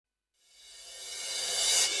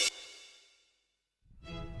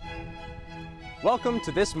Welcome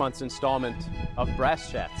to this month's installment of Brass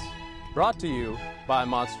Chats, brought to you by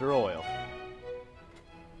Monster Oil.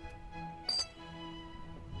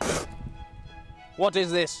 What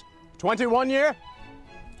is this, 21 year?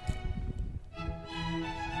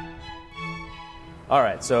 All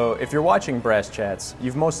right, so if you're watching Brass Chats,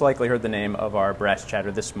 you've most likely heard the name of our Brass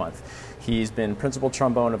Chatter this month. He's been principal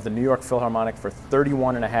trombone of the New York Philharmonic for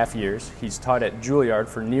 31 and a half years. He's taught at Juilliard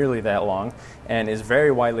for nearly that long and is very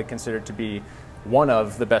widely considered to be one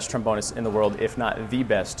of the best trombonists in the world, if not the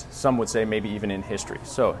best. Some would say maybe even in history.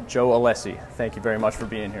 So, Joe Alessi, thank you very much for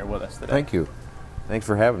being here with us today. Thank you. Thanks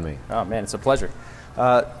for having me. Oh man, it's a pleasure.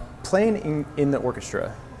 Playing in the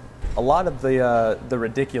orchestra, a lot of the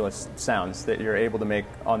ridiculous sounds that you're able to make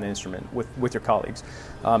on the instrument with your colleagues,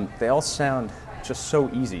 they all sound just so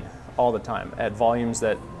easy all the time at volumes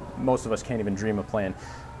that most of us can't even dream of playing.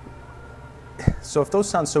 So if those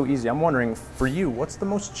sound so easy, I'm wondering, for you, what's the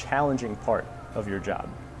most challenging part of your job?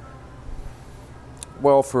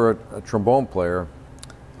 Well, for a trombone player,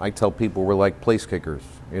 I tell people we're like place kickers,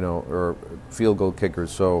 or field goal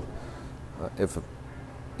kickers. So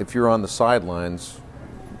if you're on the sidelines,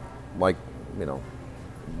 like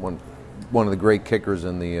one of the great kickers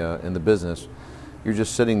in the business, you're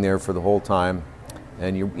just sitting there for the whole time,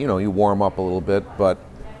 and you warm up a little bit, but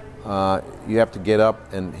you have to get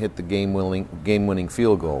up and hit the game-winning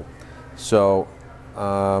field goal. So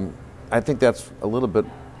I think that's a little bit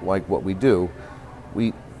like what we do.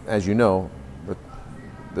 We, as you know,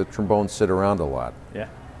 the trombones sit around a lot. Yeah.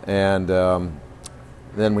 And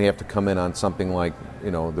then we have to come in on something like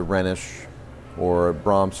the Renish or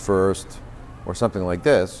Brahms First or something like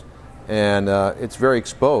this, and it's very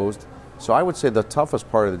exposed. So I would say the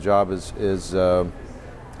toughest part of the job is you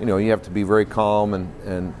have to be very calm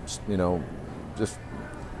and just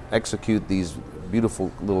execute these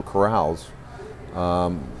beautiful little chorales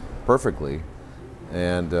perfectly,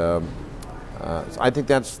 and I think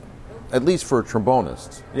that's, at least for a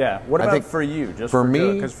trombonist. Yeah. What about for you? Just for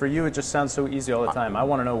me, because for you it just sounds so easy all the time. I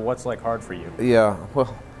want to know what's like hard for you. Yeah.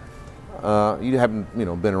 Well, you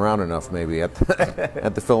haven't been around enough maybe at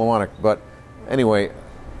at the Philharmonic, but anyway,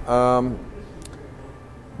 well,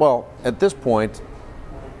 at this point,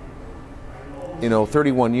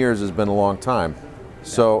 31 years has been a long time.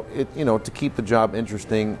 So to keep the job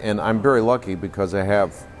interesting, and I'm very lucky because I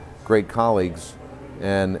have great colleagues,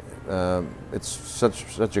 and it's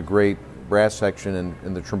such a great brass section, and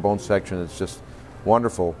in the trombone section it's just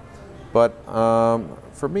wonderful. But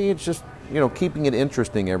for me, it's just keeping it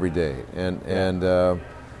interesting every day, and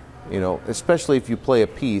especially if you play a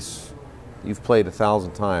piece you've played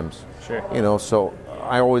 1,000 times. Sure. So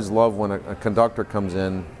I always love when a conductor comes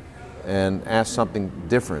in and asks something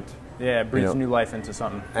different. Yeah, it breathes new life into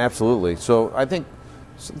something. Absolutely. So I think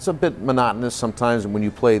it's a bit monotonous sometimes when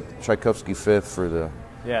you play Tchaikovsky Fifth for the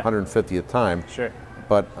 150th time. Sure.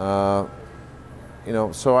 But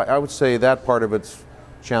so I would say that part of it's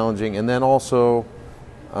challenging, and then also,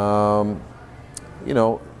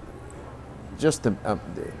 just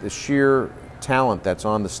the sheer talent that's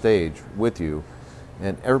on the stage with you,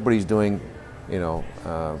 and everybody's doing,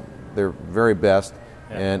 their very best,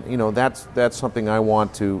 and that's something I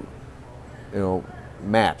want to,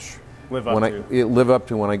 match. Live up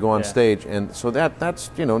to when I go on stage, and so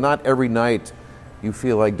that's not every night you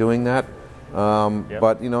feel like doing that.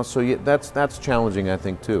 But so that's challenging, I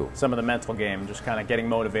think, too. Some of the mental game, just kind of getting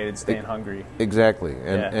motivated, staying hungry. Exactly,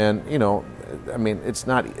 and I mean, it's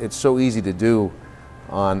so easy to do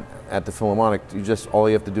at the Philharmonic. All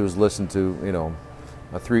you have to do is listen to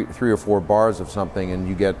three or four bars of something, and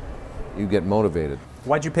you get motivated.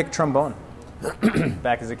 Why'd you pick trombone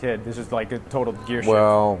back as a kid? This is like a total gear shift.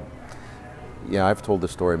 Well, yeah, I've told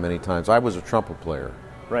this story many times. I was a trumpet player.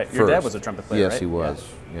 Right, your dad was a trumpet player, yes, right? He was,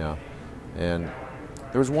 yeah. And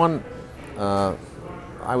there was one, I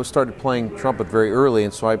started playing trumpet very early,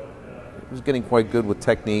 and so I was getting quite good with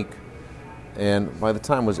technique. And by the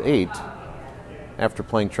time I was 8, after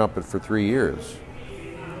playing trumpet for 3 years,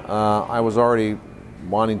 I was already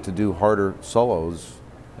wanting to do harder solos,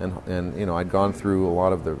 and I'd gone through a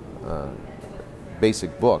lot of the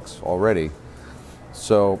basic books already.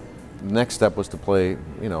 So the next step was to play,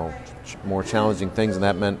 more challenging things, and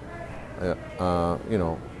that meant,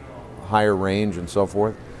 higher range and so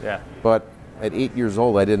forth. Yeah. But at 8 years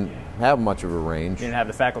old, I didn't have much of a range. You didn't have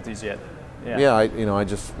the faculties yet. Yeah. I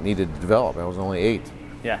just needed to develop. I was only 8.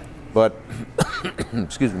 Yeah. But,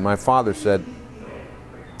 excuse me, my father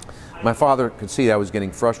could see I was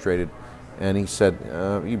getting frustrated, and he said,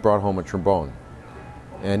 he brought home a trombone.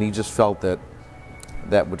 And he just felt that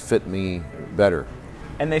would fit me better.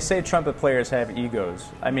 And they say trumpet players have egos.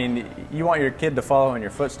 I mean, you want your kid to follow in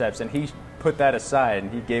your footsteps, and he put that aside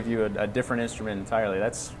and he gave you a different instrument entirely.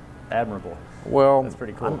 That's admirable. Well, that's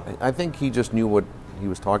pretty cool. I think he just knew what he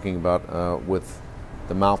was talking about with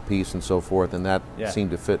the mouthpiece and so forth, and that seemed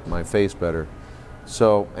to fit my face better.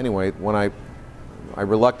 So anyway, when I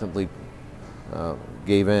reluctantly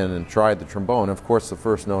gave in and tried the trombone, of course the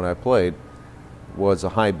first note I played was a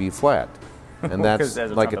high B flat, and that's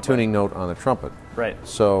like a tuning note on the trumpet. Right.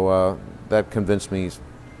 So that convinced me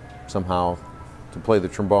somehow to play the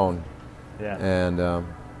trombone. Yeah. And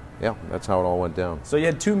yeah, that's how it all went down. So you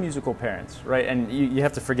had two musical parents, right? And you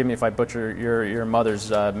have to forgive me if I butcher your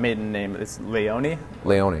mother's maiden name. It's Leonie?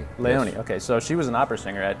 Leonie. Leonie, yes. Okay. So she was an opera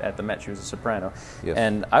singer at the Met. She was a soprano. Yes.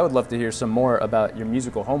 And I would love to hear some more about your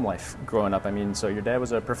musical home life growing up. I mean, so your dad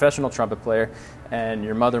was a professional trumpet player, and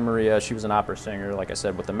your mother, Maria, she was an opera singer, like I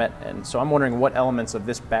said, with the Met. And so I'm wondering what elements of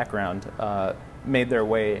this background made their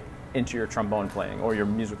way into your trombone playing or your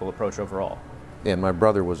musical approach overall. And my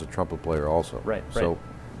brother was a trumpet player also. Right. So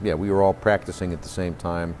yeah, we were all practicing at the same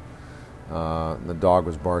time. The dog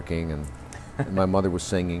was barking, and my mother was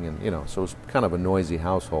singing, and so it was kind of a noisy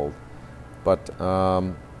household. But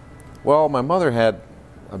well, my mother had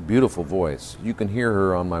a beautiful voice. You can hear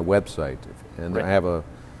her on my website, and I have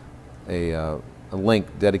a link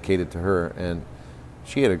dedicated to her. And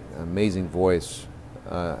she had an amazing voice,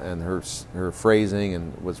 and her phrasing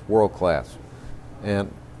and was world class.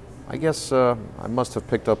 And I guess I must have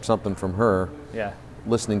picked up something from her. Yeah.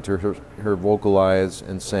 Listening to her vocalize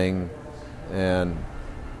and sing, and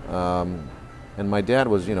my dad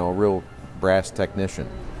was, a real brass technician.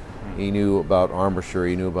 He knew about embouchure,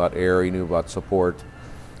 he knew about air, he knew about support.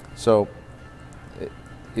 So,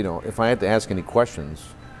 if I had to ask any questions,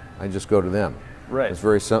 I just go to them. Right. It's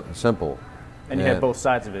very simple. And you had both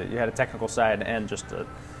sides of it. You had a technical side and just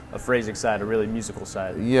a phrasing side, a really musical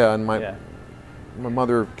side. Yeah, and my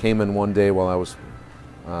mother came in one day while I was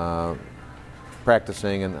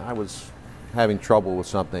practicing, and I was having trouble with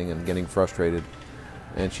something and getting frustrated,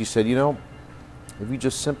 and she said, if you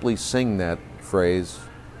just simply sing that phrase,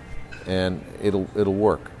 and it'll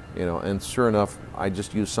work, and sure enough, I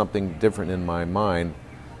just used something different in my mind,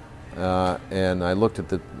 and I looked at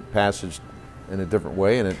the passage in a different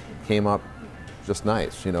way, and it came up just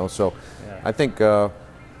nice, so I think I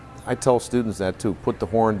tell students that too: put the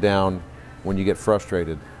horn down when you get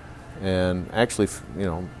frustrated, and actually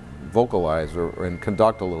vocalize and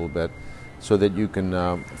conduct a little bit so that you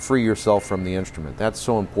can free yourself from the instrument. That's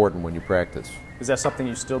so important when you practice. Is that something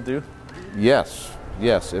you still do? Yes.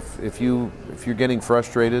 If you're getting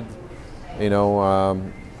frustrated, and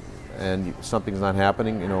something's not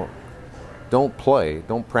happening, don't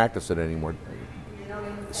practice it anymore.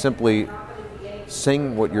 Simply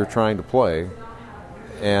sing what you're trying to play,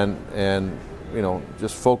 and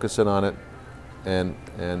just focus in on it, and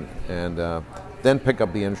then pick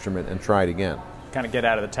up the instrument and try it again. Kind of get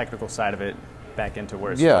out of the technical side of it back into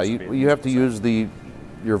where it's supposed to be. You have to use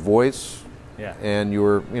your voice and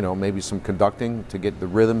your maybe some conducting to get the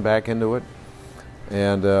rhythm back into it,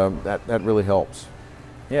 and that really helps.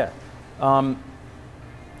 Yeah.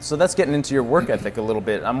 So that's getting into your work ethic a little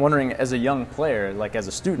bit. I'm wondering, as a young player, like as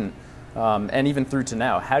a student, and even through to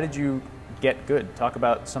now, how did you get good? Talk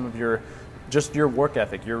about some of your work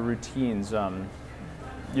ethic, your routines,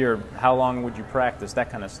 how long would you practice, that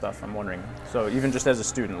kind of stuff, I'm wondering. So even just as a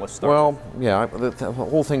student, let's start. Well, yeah, the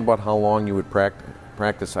whole thing about how long you would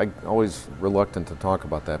practice, I'm always reluctant to talk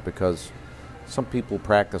about that, because some people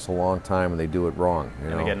practice a long time and they do it wrong.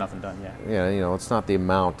 And they get nothing done, Yeah, it's not the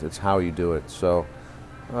amount, it's how you do it. So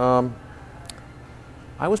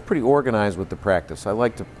I was pretty organized with the practice. I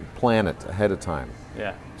like to plan it ahead of time.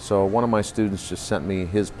 Yeah. So one of my students just sent me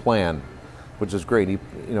his plan, which is great. He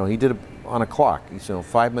did it on a clock.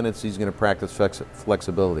 5 minutes he's going to practice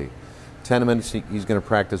flexibility. 10 minutes he's going to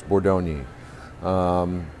practice Bourdonnier.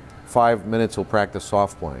 5 minutes he'll practice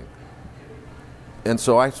soft playing. And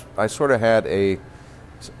so I sort of had a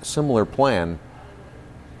similar plan,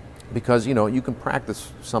 because you can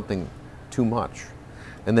practice something too much,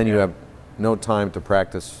 and then you have no time to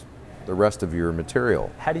practice the rest of your material.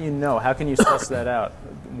 How do you know? How can you suss that out,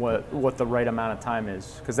 what the right amount of time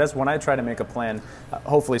is? Because that's when I try to make a plan.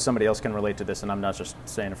 Hopefully somebody else can relate to this, and I'm not just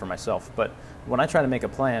saying it for myself. But when I try to make a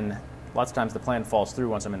plan, lots of times the plan falls through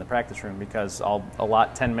once I'm in the practice room, because I'll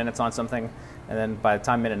allot 10 minutes on something, and then by the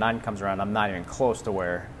time minute 9 comes around, I'm not even close to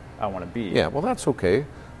where I want to be. Yeah, well, that's okay.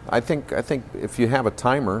 I think if you have a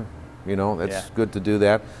timer, that's good to do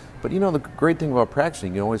that. But the great thing about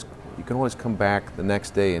practicing, you can always come back the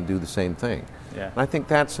next day and do the same thing. Yeah. And I think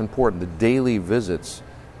that's important, the daily visits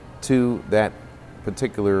to that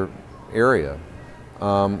particular area.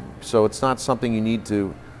 So it's not something you need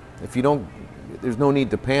to, if you don't there's no need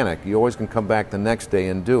to panic. You always can come back the next day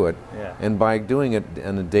and do it. Yeah. And by doing it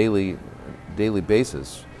on a daily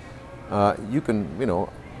basis, you can,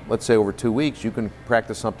 let's say over 2 weeks, you can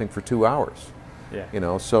practice something for 2 hours.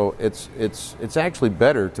 Yeah. So it's actually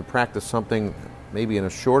better to practice something maybe in a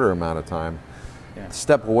shorter amount of time,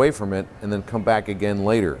 step away from it, and then come back again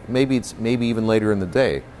later. Maybe even later in the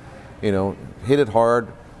day. Hit it hard,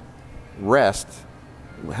 rest,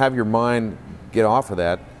 have your mind get off of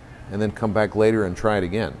that, and then come back later and try it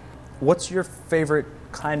again. What's your favorite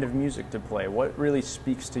kind of music to play? What really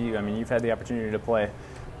speaks to you? I mean, you've had the opportunity to play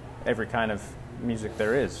every kind of music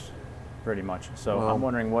there is, pretty much. So I'm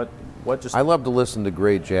wondering what just... I love to listen to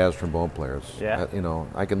great jazz trombone players. Yeah.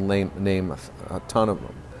 I can name a ton of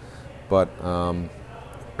them, but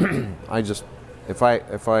if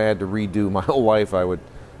I had to redo my whole life, I would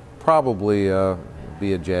probably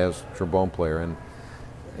be a jazz trombone player,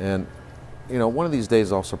 and one of these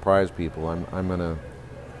days I'll surprise people. I'm going to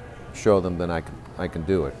show them that I can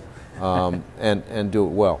do it, and do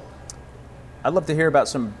it well. I'd love to hear about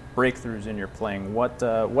some breakthroughs in your playing.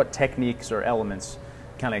 What techniques or elements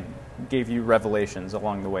kind of gave you revelations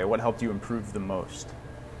along the way? What helped you improve the most?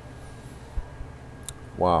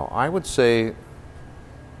 Wow, I would say,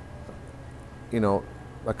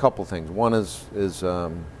 a couple things. One is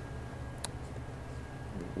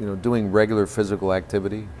doing regular physical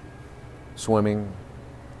activity, swimming.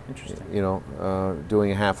 Interesting.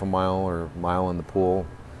 Doing a half a mile or a mile in the pool,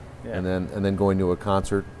 and then going to a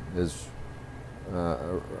concert is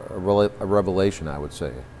a revelation, I would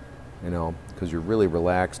say. Because you're really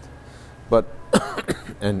relaxed. But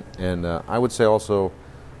and I would say also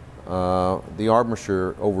the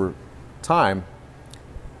embouchure over time,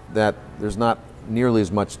 that there's not nearly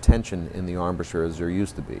as much tension in the embouchure as there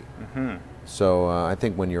used to be. Mm-hmm. So I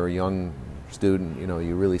think when you're a young student,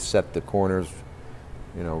 you really set the corners,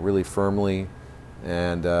 really firmly,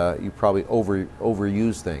 and you probably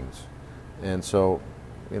overuse things. And so,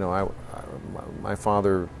 my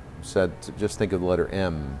father said to just think of the letter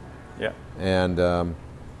M. Yeah. And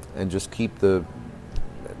just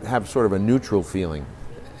have sort of a neutral feeling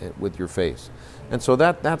with your face, and so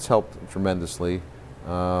that's helped tremendously.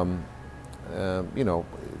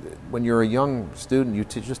 When you're a young student, you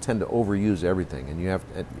just tend to overuse everything, and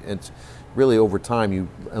it's really over time you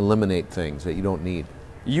eliminate things that you don't need.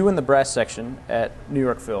 You in the brass section at New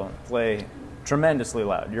York Phil play tremendously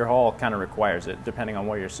loud. Your hall kind of requires it, depending on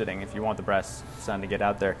where you're sitting. If you want the brass sound to get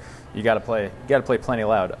out there, you got to play plenty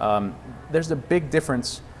loud. There's a big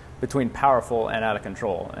difference between powerful and out of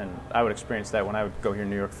control, and I would experience that when I would go here in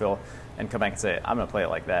New York Phil and come back and say, I'm going to play it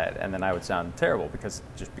like that, and then I would sound terrible because it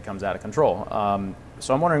just becomes out of control.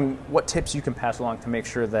 So I'm wondering what tips you can pass along to make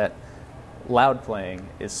sure that loud playing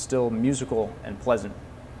is still musical and pleasant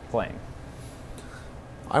playing.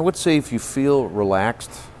 I would say if you feel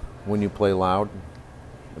relaxed when you play loud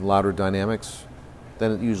and louder dynamics,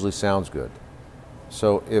 then it usually sounds good.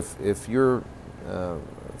 So if you're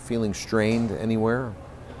feeling strained anywhere,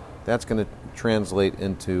 that's going to translate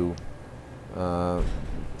into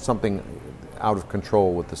something out of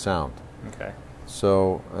control with the sound. Okay.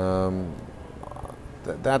 So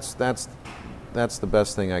that's the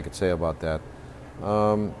best thing I could say about that.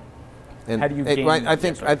 And how do you gain? I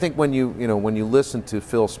think when you listen to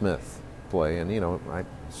Phil Smith play, and I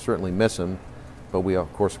certainly miss him, but we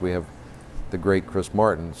have the great Chris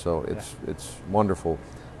Martin, so it's wonderful.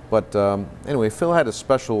 But anyway, Phil had a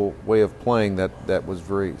special way of playing that was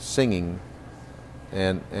very singing,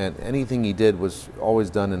 and anything he did was always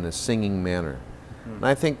done in a singing manner. Mm-hmm. And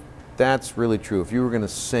I think that's really true. If you were going to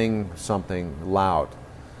sing something loud,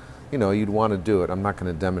 you'd want to do it. I'm not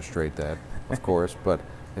going to demonstrate that, of course, but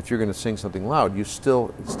if you're going to sing something loud, it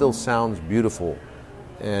still sounds beautiful,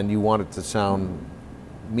 and you want it to sound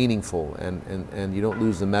meaningful, and you don't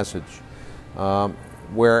lose the message.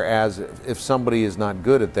 Whereas if somebody is not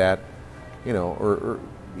good at that, or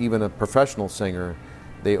even a professional singer,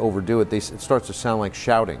 they overdo it. It starts to sound like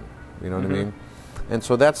shouting. You know what I mean? And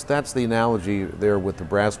so that's the analogy there with the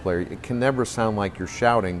brass player. It can never sound like you're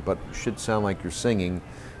shouting, but it should sound like you're singing,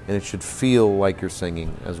 and it should feel like you're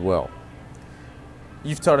singing as well.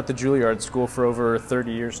 You've taught at the Juilliard School for over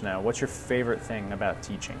 30 years now. What's your favorite thing about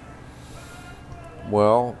teaching?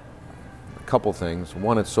 Well, a couple things.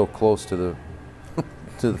 One, it's so close to the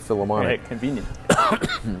Philharmonic. Right, convenient.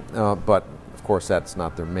 But of course, that's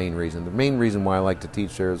not the main reason. The main reason why I like to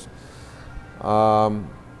teach there is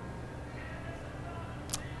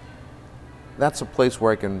that's a place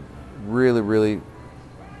where I can really, really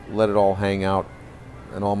let it all hang out,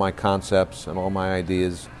 and all my concepts and all my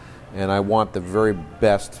ideas, and I want the very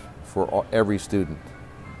best for every student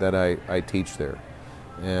that I teach there.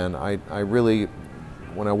 And I really,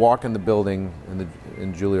 when I walk in the building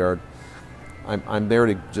in Juilliard, I'm there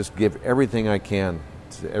to just give everything I can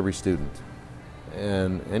to every student,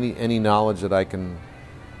 and any knowledge that I can,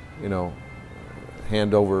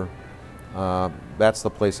 hand over. That's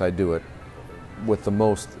the place I do it with the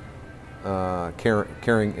most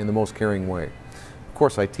caring in the most caring way. Of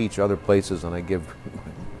course, I teach other places and I give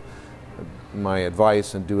my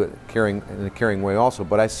advice and do it in a caring way also.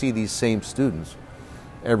 But I see these same students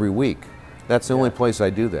every week. That's the only place I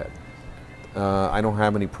do that. I don't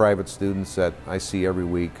have any private students that I see every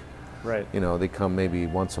week. Right. They come maybe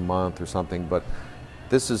once a month or something. But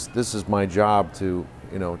this is my job to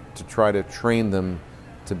try to train them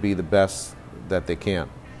to be the best that they can.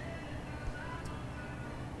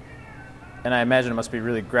 And I imagine it must be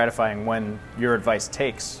really gratifying when your advice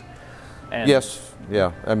takes. And yes,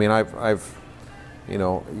 yeah. I mean, I've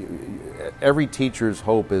every teacher's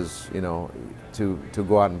hope is, to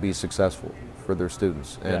go out and be successful for their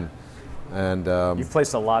students. And you've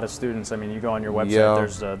placed a lot of students. I mean, you go on your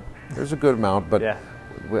website. Yeah, there's a good amount, but yeah.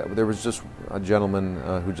 There was just a gentleman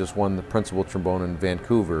who just won the principal trombone in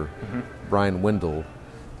Vancouver, Brian Windle,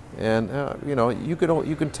 and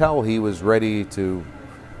you can tell he was ready to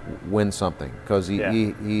win something because he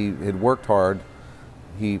had worked hard.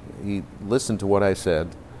 He listened to what I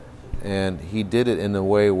said, and he did it in a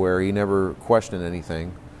way where he never questioned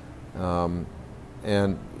anything,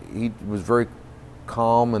 and he was very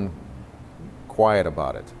calm and quiet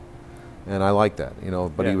about it, and I like that,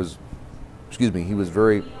 But he was, he was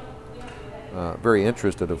very, very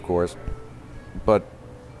interested, of course, but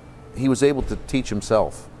he was able to teach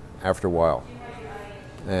himself after a while,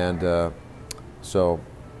 and so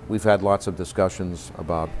we've had lots of discussions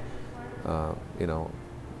about,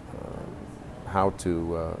 how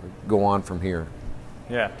to go on from here.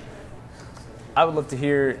 Yeah. I would love to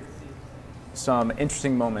hear some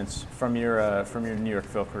interesting moments from your New York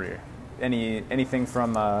Phil career. Anything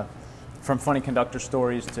from funny conductor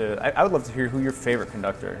stories to I would love to hear who your favorite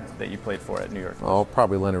conductor that you played for at New York was. Oh,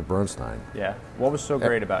 probably Leonard Bernstein. Yeah. What was so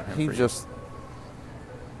great about him? He was just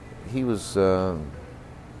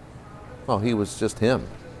him.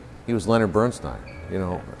 He was Leonard Bernstein.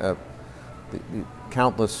 The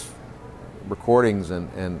countless recordings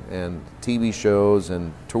and TV shows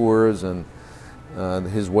and tours and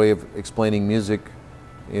his way of explaining music,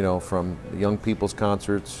 from young people's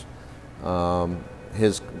concerts,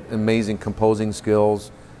 his amazing composing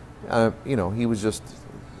skills. He was just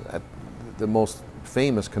the most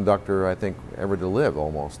famous conductor I think ever to live,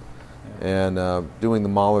 almost. And doing the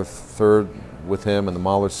Mahler Third with him and the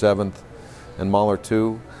Mahler Seventh and Mahler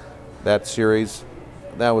Two, that series,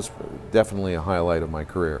 that was definitely a highlight of my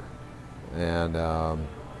career. And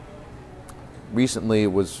recently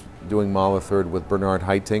it was doing Mahler Third with Bernard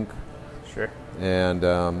Haitink. Sure. And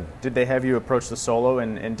did they have you approach the solo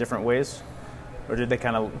in different ways, or did they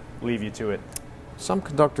kind of leave you to it? Some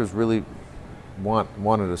conductors really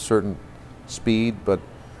wanted a certain speed, but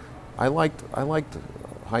I liked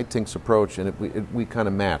Haitink's approach, and we kind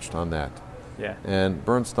of matched on that. Yeah. And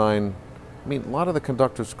Bernstein, a lot of the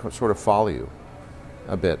conductors sort of follow you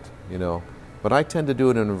a bit, but I tend to do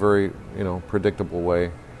it in a very, predictable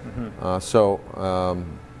way.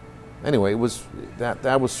 Mm-hmm. Anyway, it was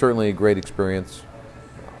that was certainly a great experience.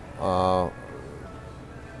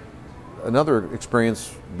 Another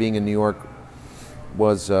experience being in New York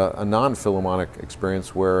was a non-Philharmonic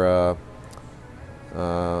experience where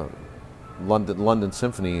London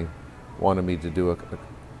Symphony wanted me to do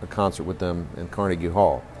a concert with them in Carnegie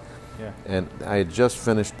Hall. Yeah. And I had just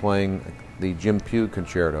finished playing the Jim Pugh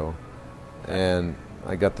concerto, and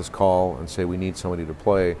I got this call and say we need somebody to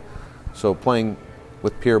play. So playing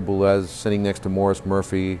with Pierre Boulez, sitting next to Morris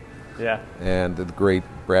Murphy, and the great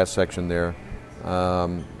brass section there,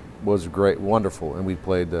 was great, wonderful. And we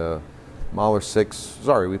played Mahler Six.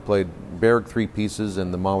 We played Berg Three Pieces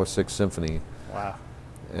and the Mahler Sixth Symphony. Wow.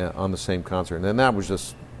 On the same concert, and that was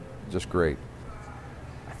just great.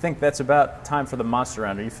 I think that's about time for the Monster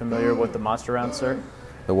Round. Are you familiar with the Monster Round, sir?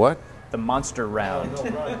 The what? The Monster Round.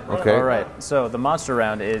 Okay. All right. So the Monster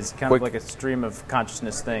Round is kind of like a stream of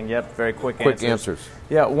consciousness thing. Yep. Very quick answers.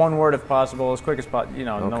 Yeah. One word if possible, as quick as possible.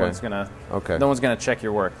 Okay. No one's gonna check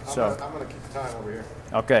your work. So I'm gonna keep the time over here.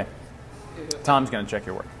 Okay. Tom's gonna check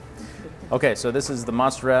your work. Okay. So this is the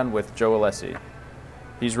Monster Round with Joe Alessi.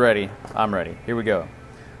 He's ready. I'm ready. Here we go.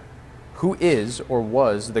 Who is or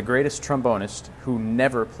was the greatest trombonist who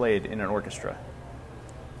never played in an orchestra?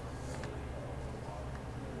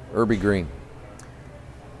 Urbie Green.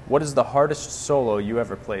 What is the hardest solo you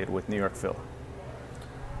ever played with New York Phil?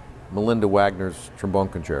 Melinda Wagner's Trombone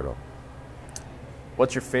Concerto.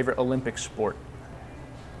 What's your favorite Olympic sport?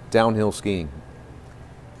 Downhill skiing.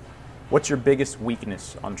 What's your biggest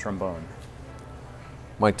weakness on trombone?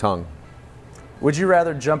 My tongue. Would you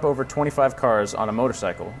rather jump over 25 cars on a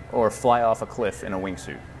motorcycle or fly off a cliff in a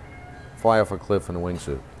wingsuit? Fly off a cliff in a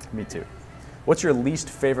wingsuit. Me too. What's your least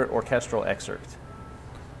favorite orchestral excerpt?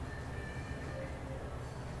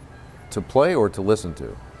 To play or to listen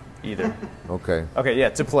to? Either. Okay. Okay, yeah,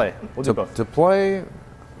 to play. We'll do both. To play,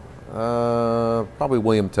 probably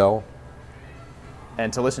William Tell.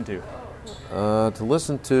 And to listen to? To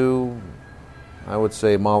listen to, I would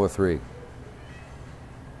say Mahler 3.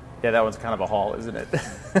 Yeah, that one's kind of a haul, isn't it?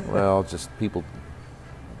 Well, just people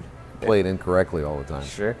play it incorrectly all the time.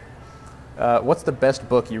 Sure. What's the best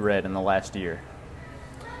book you read in the last year?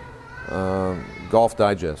 Golf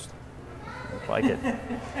Digest. Like it.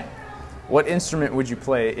 What instrument would you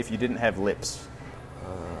play if you didn't have lips?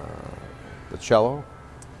 The cello.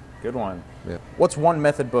 Good one. Yeah. What's one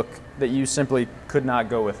method book that you simply could not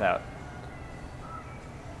go without?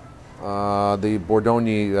 The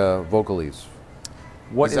Bordogni Vocalese.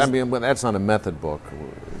 What is? I mean, well, that's not a method book.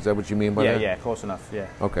 Is that what you mean by Yeah, that? yeah, close enough. Yeah.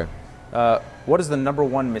 Okay. What is the number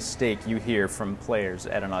one mistake you hear from players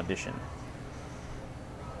at an audition?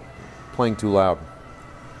 Playing too loud.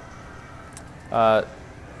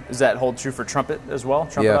 Does that hold true for trumpet as well?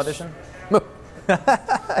 Trumpet Yes. audition?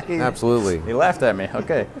 Absolutely. He laughed at me.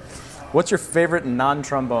 Okay. What's your favorite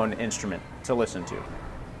non-trombone instrument to listen to?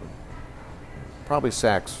 Probably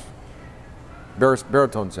sax.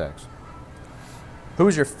 Baritone sax. Who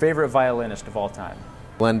is your favorite violinist of all time?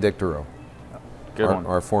 Glenn Dictorow. Good one.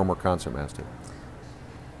 Our former concertmaster.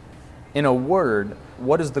 In a word,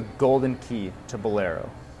 what is the golden key to Bolero?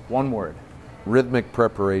 One word. Rhythmic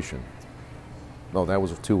preparation. No, that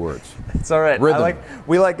was 2 words. It's all right. Rhythm.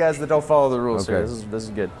 We like guys that don't follow the rules here. Okay. This is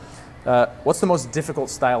good. What's the most difficult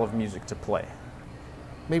style of music to play?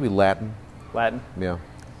 Maybe Latin. Latin? Yeah.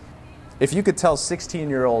 If you could tell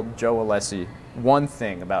 16-year-old Joe Alessi one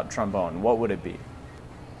thing about trombone, what would it be?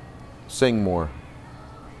 Sing more.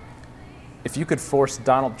 If you could force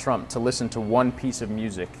Donald Trump to listen to one piece of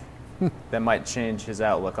music that might change his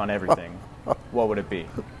outlook on everything, what would it be?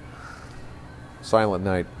 Silent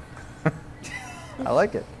Night. I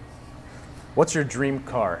like it. What's your dream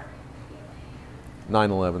car?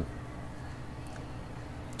 911.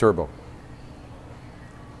 Turbo.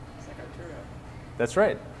 That's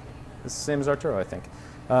right. It's the same as Arturo, I think.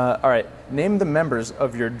 All right. Name the members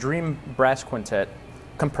of your dream brass quintet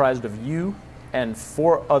comprised of you and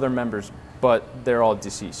 4 other members, but they're all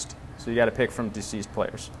deceased. So you got to pick from deceased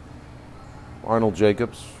players. Arnold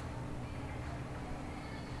Jacobs.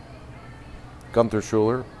 Gunther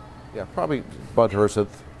Schuller. Yeah, probably Bud Herseth.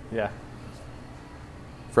 Yeah,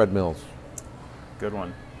 Fred Mills. good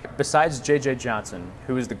one. Besides J.J. Johnson,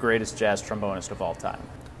 who is the greatest jazz trombonist of all time?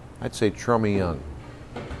 I'd say Trummy Young.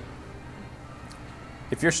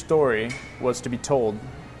 If your story was to be told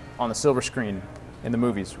on the silver screen in the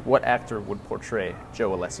movies, what actor would portray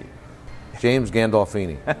Joe Alessi? James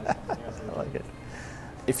Gandolfini. I like it.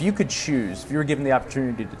 If you could choose, if you were given the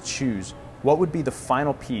opportunity to choose, what would be the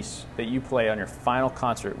final piece that you play on your final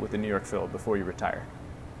concert with the New York Phil before you retire?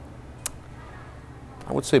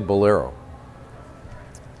 I would say Bolero.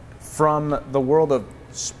 From the world of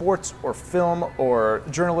sports or film or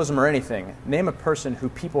journalism or anything, name a person who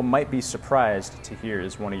people might be surprised to hear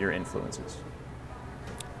is one of your influences.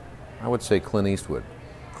 I would say Clint Eastwood.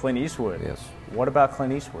 Clint Eastwood. Yes. What about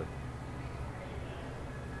Clint Eastwood?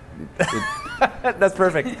 That's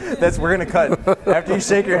perfect. We're gonna cut. After you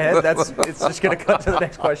shake your head, it's just gonna cut to the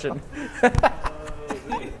next question.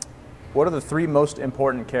 What are the 3 most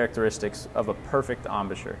important characteristics of a perfect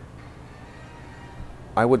embouchure?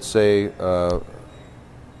 I would say the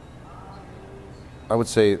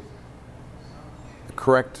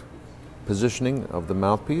correct positioning of the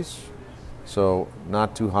mouthpiece, so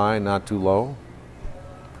not too high, not too low,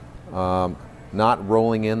 not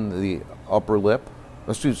rolling in the upper lip.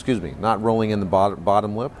 Excuse me, not rolling in the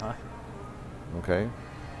bottom lip. Okay,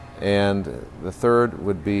 and the third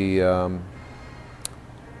would be to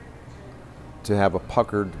have a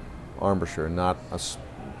puckered embouchure, not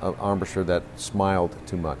an embouchure that smiled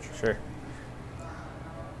too much. Sure.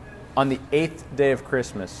 On the 8th day of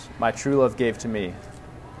Christmas, my true love gave to me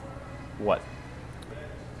what?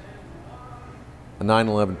 A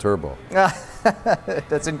 911 Turbo.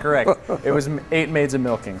 That's incorrect. It was 8 Maids of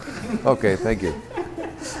Milking. Okay, thank you.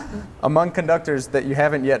 Among conductors that you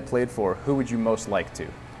haven't yet played for, who would you most like to?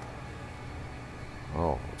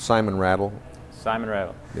 Oh, Simon Rattle. Simon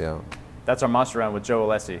Rattle. Yeah. That's our Monster Round with Joe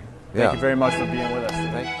Alessi. Thank Yeah. you very much for being with us.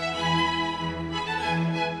 Thank you.